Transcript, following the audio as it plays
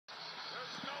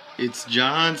It's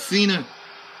John Cena.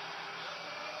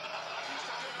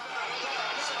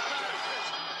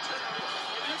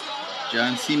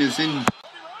 John Cena's in.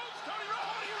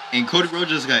 And Cody Rhodes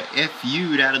just got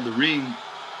FU'd out of the ring.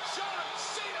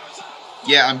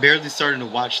 Yeah, I'm barely starting to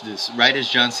watch this right as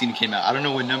John Cena came out. I don't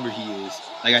know what number he is.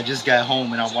 Like, I just got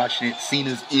home and I'm watching it.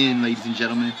 Cena's in, ladies and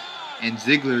gentlemen. And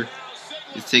Ziggler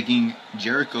is taking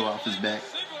Jericho off his back.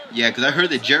 Yeah, because I heard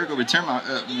that Jericho returned.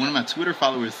 One of my Twitter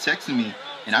followers texted me,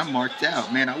 and I marked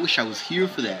out. Man, I wish I was here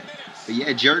for that. But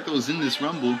yeah, Jericho's in this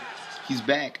Rumble. He's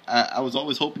back. I was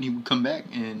always hoping he would come back,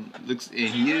 and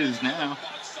he is now.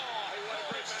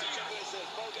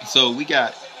 So we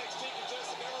got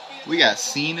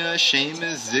Cena,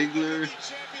 Sheamus, Ziggler.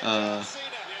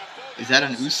 Is that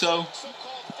an Uso?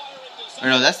 Or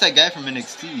no, that's that guy from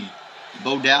NXT,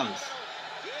 Bo Dallas.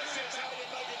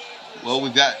 Well,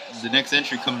 we've got the next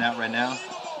entry coming out right now.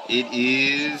 It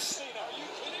is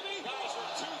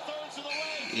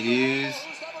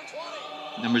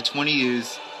number 20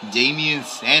 is Damian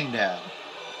Sandow.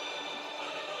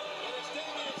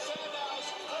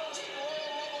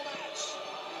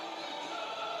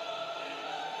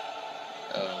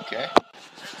 Okay.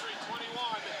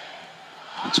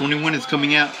 The 21 is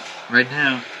coming out right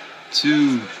now.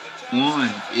 2,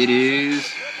 1. It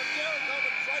is.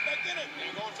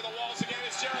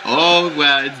 Oh,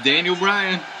 wow, it's Daniel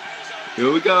Bryan.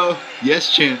 Here we go.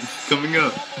 Yes chance coming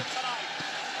up.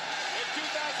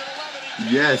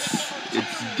 Yes,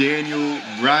 it's Daniel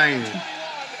Bryan.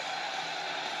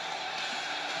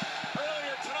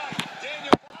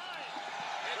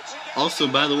 Also,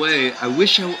 by the way, I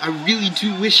really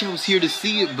do wish I was here to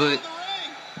see it, but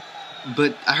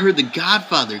I heard The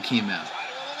Godfather came out.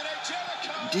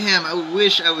 Damn, I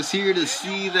wish I was here to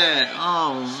see that.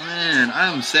 Oh, man,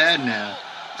 I'm sad now.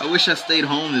 I wish I stayed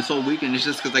home this whole weekend. It's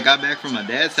just because I got back from my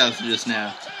dad's house just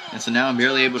now. And so now I'm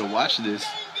barely able to watch this.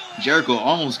 Jericho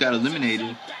almost got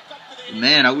eliminated.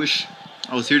 Man, I wish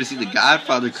I was here to see The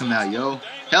Godfather come out, yo.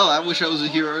 Hell, I wish I was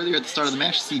here earlier at the start of the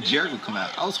match to see Jericho come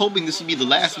out. I was hoping this would be the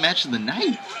last match of the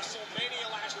night.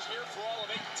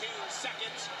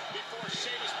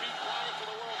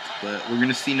 But we're going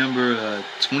to see number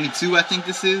 22, I think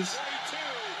this is,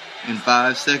 in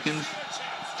 5 seconds.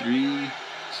 3,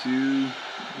 2,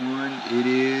 1. It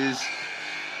is.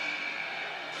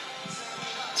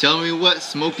 Tell me what,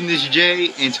 Smoking This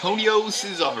J, Antonio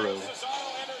Cesaro.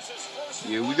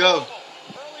 Here we go.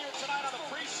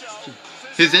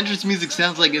 His entrance music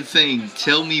sounds like it's saying,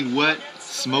 tell me what,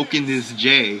 Smoking This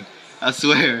J. I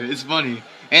swear, it's funny.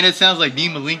 And it sounds like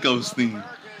Dean Malenko's theme.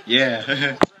 Yeah.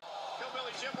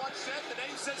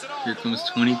 Here comes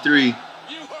 23.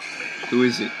 Who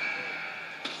is it?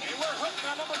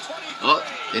 Oh,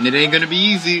 and it ain't gonna be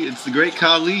easy. It's the Great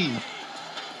Khali.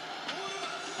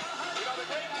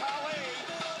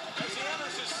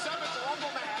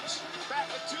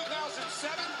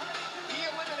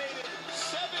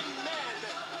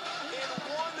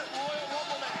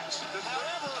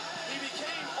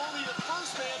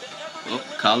 Oh,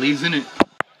 Khali's in it.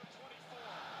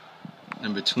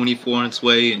 Number 24 on its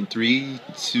way in 3,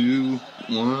 2,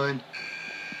 1.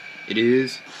 It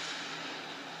is.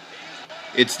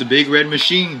 It's the Big Red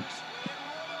Machine.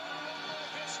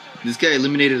 This guy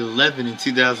eliminated 11 in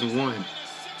 2001.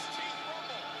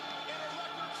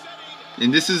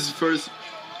 And this is his first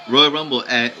Royal Rumble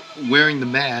at wearing the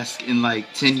mask in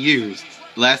like 10 years.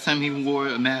 The last time he wore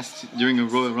a mask during a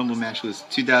Royal Rumble match was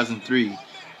 2003.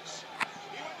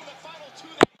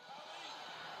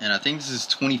 And I think this is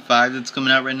 25 that's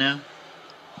coming out right now.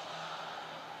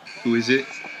 Who is it?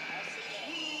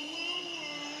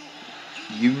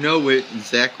 You know it,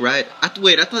 Zack Ryder.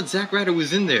 Wait, I thought Zack Ryder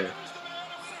was in there.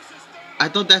 I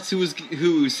thought that's who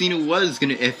Cena was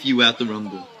gonna F you out the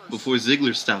Rumble before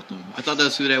Ziggler stopped him. I thought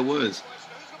that's who that was.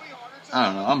 I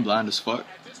don't know, I'm blind as fuck.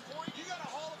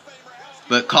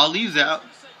 But Khali's out.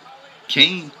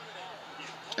 Kane.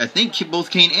 I think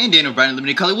both Kane and Daniel Bryan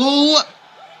eliminated Khali. Whoa!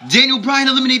 Daniel Bryan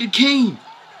eliminated Kane.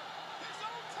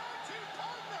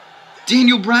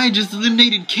 Daniel Bryan just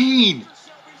eliminated Kane.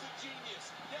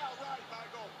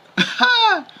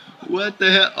 What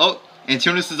the hell? Oh,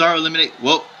 Antonio Cesaro eliminated.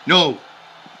 Whoa, no.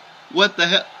 What the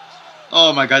hell?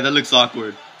 Oh my god, that looks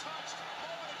awkward.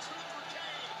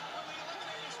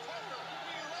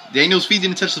 Daniel's feet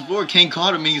didn't touch the floor. Kane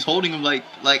caught him and he's holding him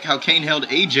like how Kane held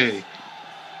AJ.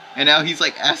 And now he's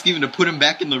like asking him to put him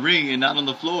back in the ring and not on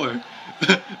the floor.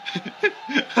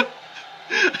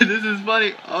 This is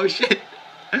funny. Oh shit.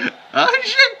 Oh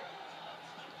shit.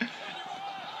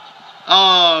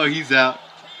 Oh, he's out.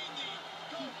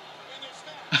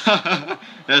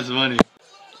 That's funny.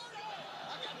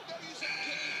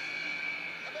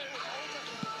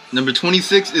 Number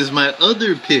 26 is my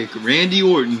other pick, Randy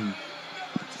Orton.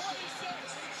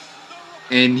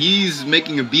 And he's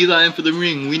making a beeline for the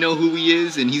ring. We know who he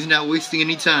is, and he's not wasting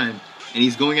any time. And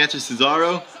he's going after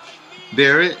Cesaro,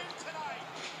 Barrett,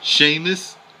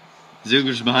 Sheamus.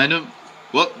 Ziggler's behind him.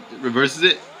 Well, reverses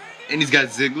it. And he's got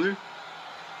Ziggler.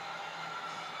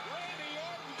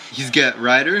 He's got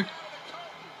Ryder.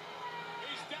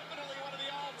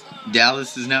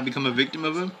 Dallas has now become a victim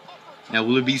of him. Now,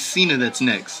 will it be Cena that's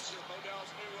next?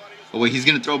 Oh, wait, he's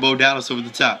going to throw Bo Dallas over the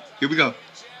top. Here we go.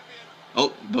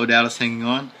 Oh, Bo Dallas hanging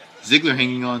on. Ziggler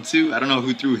hanging on, too. I don't know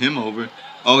who threw him over.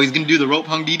 Oh, he's going to do the rope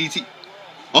hung DDT.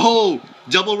 Oh,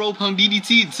 double rope hung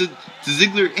DDT to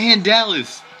Ziggler and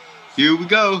Dallas. Here we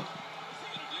go.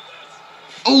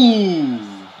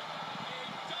 Oh.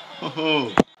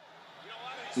 Oh.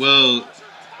 Well,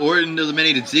 Orton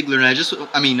eliminated Ziggler,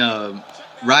 and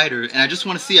Ryder, and I just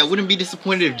want to see. I wouldn't be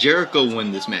disappointed if Jericho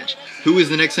won this match. Who is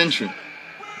the next entrant?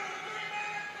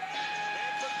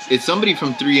 It's somebody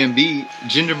from 3MB,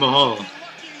 Jinder Mahal.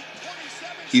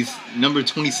 He's number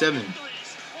 27.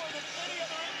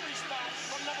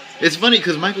 It's funny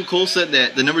because Michael Cole said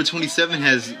that the number 27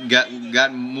 has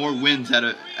gotten more wins out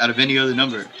of any other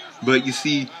number. But you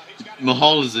see,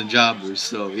 Mahal is a jobber,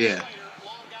 so yeah.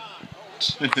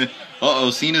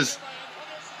 Uh-oh, Cena's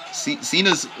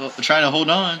trying to hold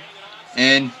on.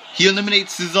 And he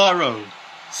eliminates Cesaro.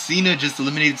 Cena just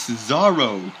eliminated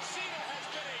Cesaro.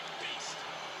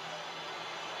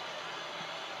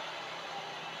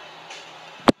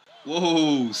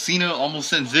 Whoa, Cena almost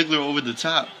sent Ziggler over the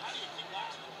top.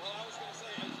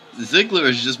 Ziggler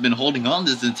has just been holding on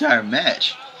this entire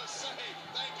match.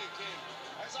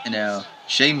 And now,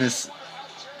 Sheamus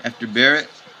after Barrett.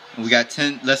 And we got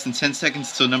less than 10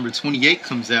 seconds till number 28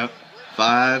 comes out.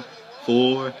 5,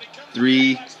 4,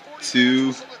 3,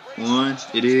 2, 1.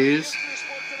 It is.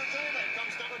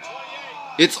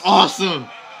 It's awesome.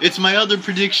 It's my other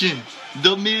prediction.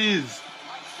 The Miz.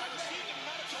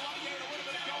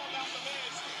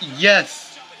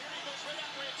 Yes.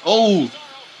 Oh.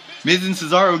 Miz and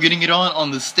Cesaro getting it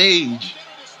on the stage.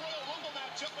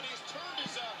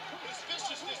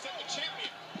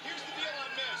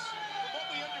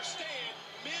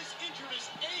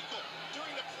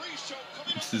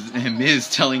 And Miz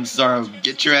telling Cesaro,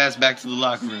 get your ass back to the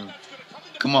locker room.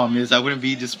 Come on, Miz. I wouldn't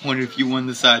be disappointed if you won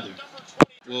this either.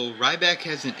 Well, Ryback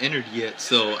hasn't entered yet,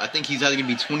 so I think he's either going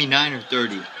to be 29 or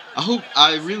 30.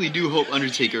 I really do hope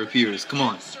Undertaker appears. Come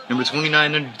on. Number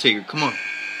 29, Undertaker. Come on.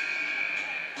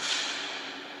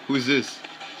 Who is this?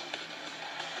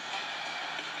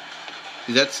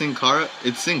 Is that Sin Cara?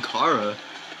 It's Sin Cara.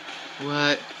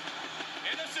 What?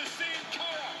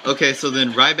 Okay, so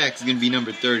then Ryback's going to be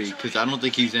number 30, because I don't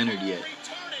think he's entered yet.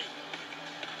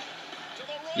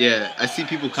 Yeah, I see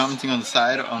people commenting on the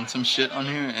side on some shit on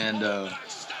here, and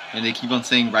they keep on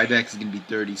saying Ryback's going to be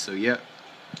 30, so yeah.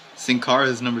 Sin Cara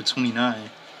is number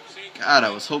 29. God, I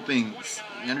was hoping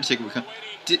The Undertaker would come.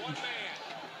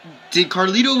 Did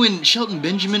Carlito and Shelton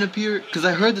Benjamin appear? Because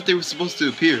I heard that they were supposed to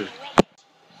appear.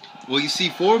 Well, you see,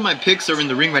 4 of my picks are in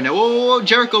the ring right now. Whoa,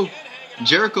 Jericho!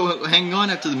 Jericho hanging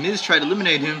on after the Miz tried to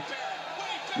eliminate him.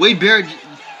 Wade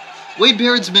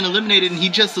Barrett's been eliminated, and he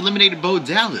just eliminated Bo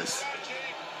Dallas.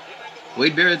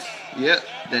 Wade Barrett's, yeah,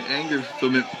 that anger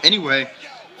film. Anyway,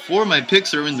 4 of my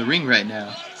picks are in the ring right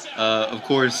now. Of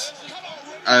course,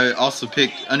 I also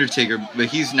picked Undertaker, but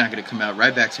he's not going to come out.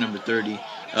 Ryback's number 30.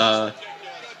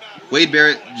 Wade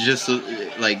Barrett just,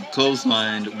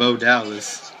 clotheslined Bo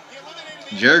Dallas.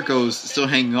 Jericho's still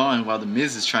hanging on while the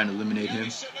Miz is trying to eliminate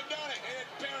him.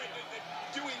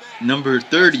 Number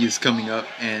 30 is coming up,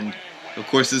 and of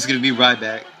course this is going to be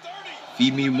Ryback.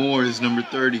 Feed Me More is number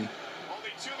 30.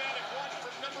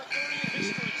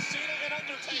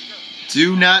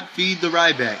 Do not feed the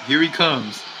Ryback. Here he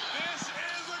comes.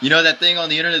 You know that thing on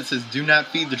the internet that says do not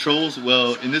feed the trolls?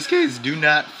 Well, in this case, do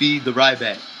not feed the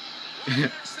Ryback.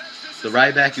 The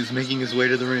Ryback is making his way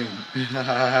to the ring.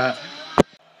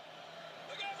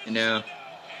 And now,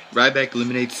 Ryback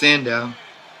eliminates Sandow.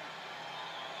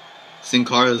 Sin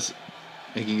Cara's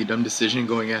making a dumb decision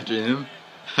going after him.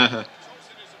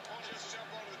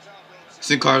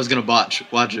 Sin Cara's gonna botch.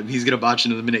 Watch him. He's gonna botch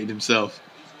and eliminate himself.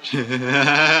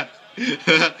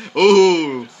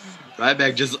 Oh,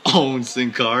 Ryback just owns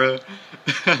Sin Cara.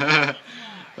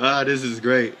 Ah, this is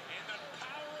great.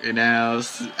 And now,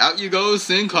 out you go,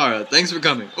 Sin Cara. Thanks for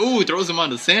coming. Oh, throws him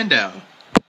onto Sandow.